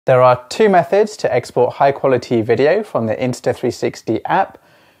There are two methods to export high quality video from the Insta360 app,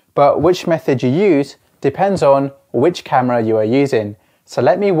 but which method you use depends on which camera you are using. So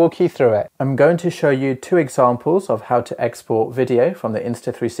let me walk you through it. I'm going to show you two examples of how to export video from the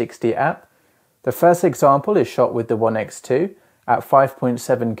Insta360 app. The first example is shot with the ONE X2 at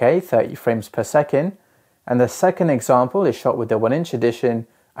 5.7K 30 frames per second, and the second example is shot with the 1" edition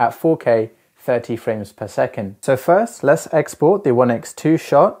at 4K 30 frames per second. So first, let's export the ONE X2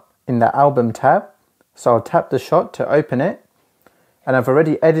 shot in the album tab. So I'll tap the shot to open it, and I've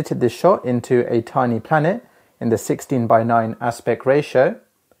already edited this shot into a tiny planet in the 16:9 aspect ratio.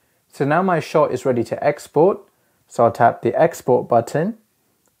 So now my shot is ready to export. So I'll tap the export button,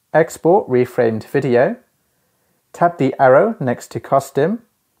 export reframed video, tap the arrow next to custom,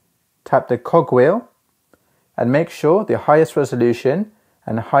 tap the cogwheel, and make sure the highest resolution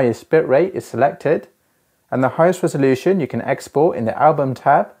and highest bitrate is selected. And the highest resolution you can export in the album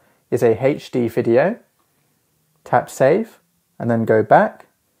tab is a HD video. Tap save and then go back,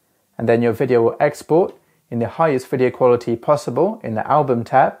 and then your video will export in the highest video quality possible in the album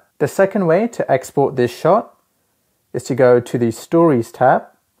tab. The second way to export this shot is to go to the Stories tab,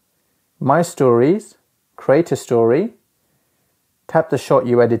 My Stories, Create a Story, tap the shot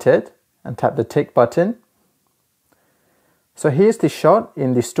you edited and tap the tick button. So here's the shot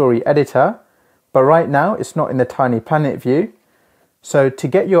in the story editor, but right now it's not in the tiny planet view. So to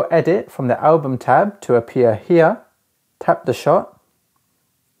get your edit from the album tab to appear here, tap the shot,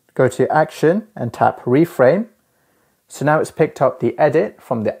 go to action and tap reframe. So now it's picked up the edit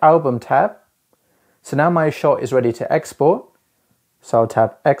from the album tab. So now my shot is ready to export. So I'll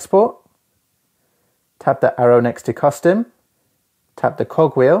tap export, tap the arrow next to custom, tap the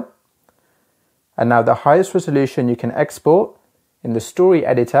cogwheel, and now the highest resolution you can export in the story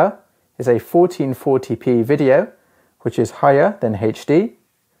editor is a 1440p video, which is higher than HD.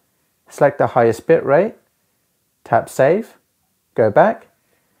 Select the highest bitrate, tap save, go back,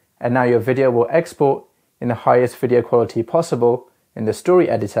 and now your video will export in the highest video quality possible in the story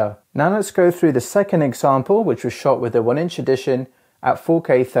editor. Now let's go through the second example, which was shot with the 1" edition at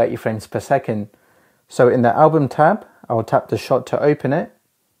 4K 30 frames per second. So in the album tab, I'll tap the shot to open it.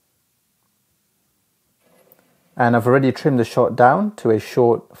 And I've already trimmed the shot down to a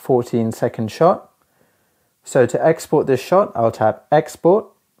short 14-second shot. So to export this shot, I'll tap export,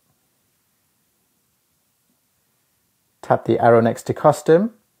 tap the arrow next to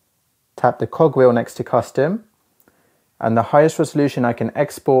custom, tap the cogwheel next to custom, and the highest resolution I can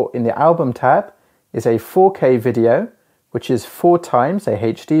export in the album tab is a 4K video, which is 4 times a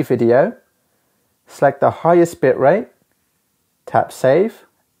HD video. Select the highest bitrate, tap save,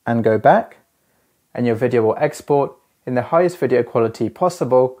 and go back, and your video will export in the highest video quality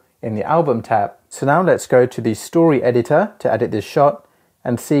possible in the album tab. So now let's go to the story editor to edit this shot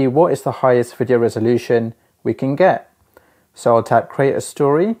and see what is the highest video resolution we can get. So I'll tap create a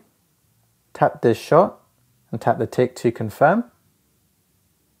story, tap this shot, and tap the tick to confirm.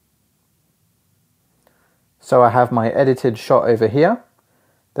 So I have my edited shot over here.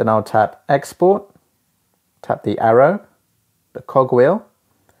 Then I'll tap export, tap the arrow, the cogwheel,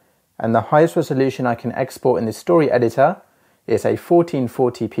 and the highest resolution I can export in the story editor is a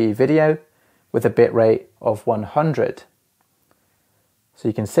 1440p video with a bitrate of 100. So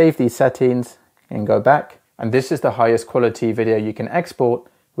you can save these settings and go back, and this is the highest quality video you can export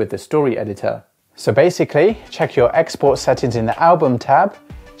with the story editor. So basically, check your export settings in the album tab,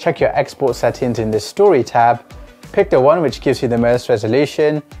 check your export settings in the story tab, pick the one which gives you the most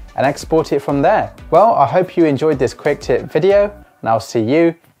resolution, and export it from there. Well, I hope you enjoyed this quick tip video, and I'll see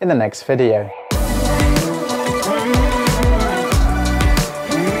you in the next video.